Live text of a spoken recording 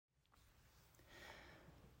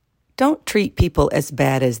Don't treat people as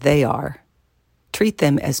bad as they are. Treat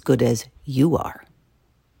them as good as you are.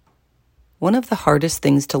 One of the hardest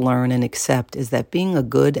things to learn and accept is that being a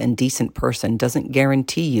good and decent person doesn't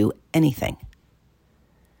guarantee you anything.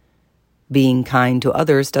 Being kind to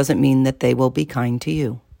others doesn't mean that they will be kind to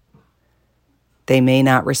you. They may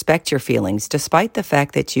not respect your feelings, despite the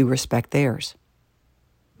fact that you respect theirs.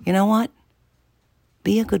 You know what?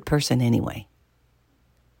 Be a good person anyway.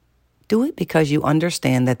 Do it because you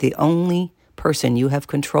understand that the only person you have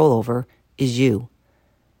control over is you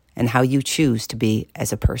and how you choose to be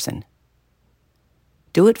as a person.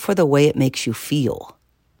 Do it for the way it makes you feel.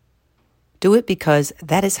 Do it because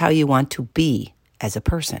that is how you want to be as a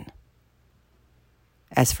person.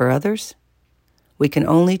 As for others, we can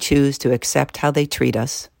only choose to accept how they treat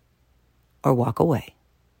us or walk away.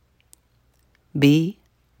 Be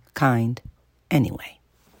kind anyway.